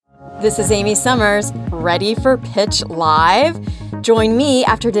This is Amy Summers, ready for Pitch Live? Join me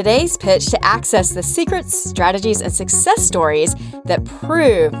after today's pitch to access the secrets, strategies, and success stories that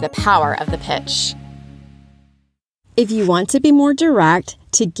prove the power of the pitch. If you want to be more direct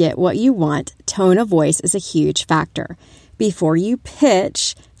to get what you want, tone of voice is a huge factor. Before you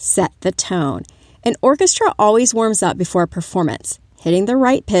pitch, set the tone. An orchestra always warms up before a performance. Hitting the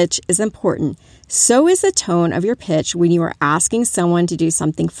right pitch is important. So is the tone of your pitch when you are asking someone to do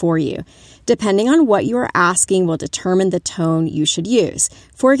something for you. Depending on what you are asking will determine the tone you should use.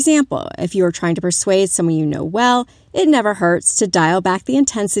 For example, if you are trying to persuade someone you know well, it never hurts to dial back the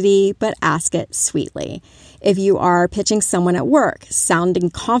intensity, but ask it sweetly. If you are pitching someone at work, sounding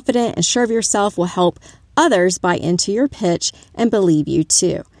confident and sure of yourself will help others buy into your pitch and believe you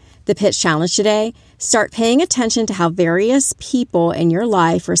too. The pitch challenge today: start paying attention to how various people in your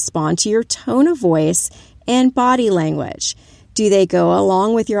life respond to your tone of voice and body language. Do they go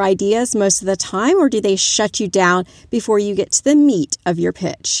along with your ideas most of the time, or do they shut you down before you get to the meat of your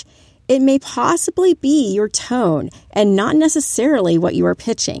pitch? It may possibly be your tone and not necessarily what you are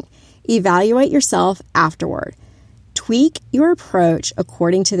pitching. Evaluate yourself afterward. Tweak your approach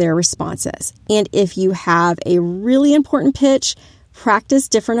according to their responses. And if you have a really important pitch, practice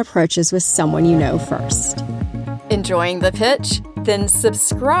different approaches with someone you know first. Enjoying the pitch? Then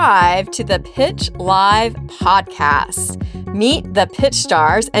subscribe to the Pitch Live podcast. Meet the pitch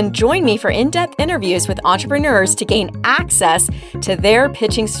stars and join me for in-depth interviews with entrepreneurs to gain access to their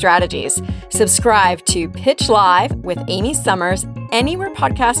pitching strategies. Subscribe to Pitch Live with Amy Summers anywhere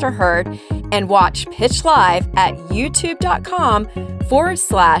podcasts are heard, and watch Pitch Live at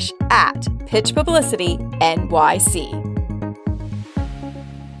youtube.com/@pitchpublicitynyc.